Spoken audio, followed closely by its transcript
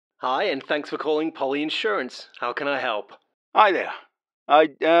Hi, and thanks for calling Poly Insurance. How can I help? Hi there. I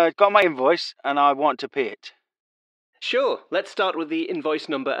got my invoice and I want to pay it. Sure, let's start with the invoice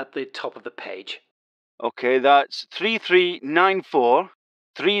number at the top of the page. Okay, that's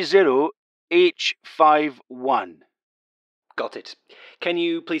 339430H51. Got it. Can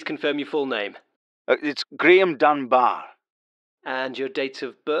you please confirm your full name? It's Graham Dunbar. And your date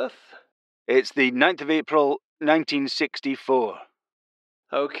of birth? It's the 9th of April 1964.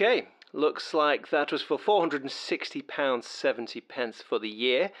 Okay, looks like that was for £460.70 for the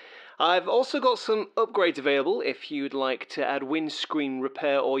year. I've also got some upgrades available if you'd like to add windscreen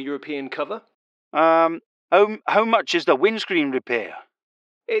repair or European cover. How much is the windscreen repair?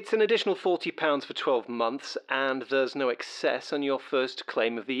 It's an additional £40 for 12 months, and there's no excess on your first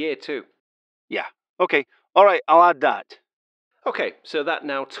claim of the year too. Yeah, okay. Alright, I'll add that. Okay, so that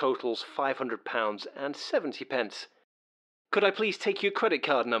now totals £500.70. Could I please take your credit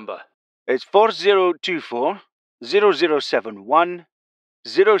card number? It's 4024 0071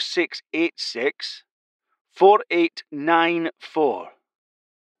 0686 4894.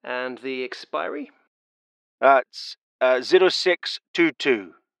 And the expiry? That's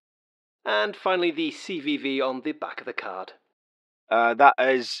 0622. And finally the CVV on the back of the card. That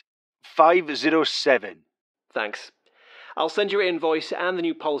is 507. Thanks. I'll send your invoice and the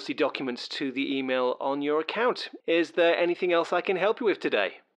new policy documents to the email on your account. Is there anything else I can help you with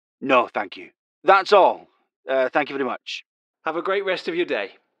today? No, thank you. That's all. Thank you very much. Have a great rest of your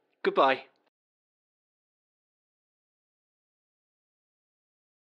day. Goodbye.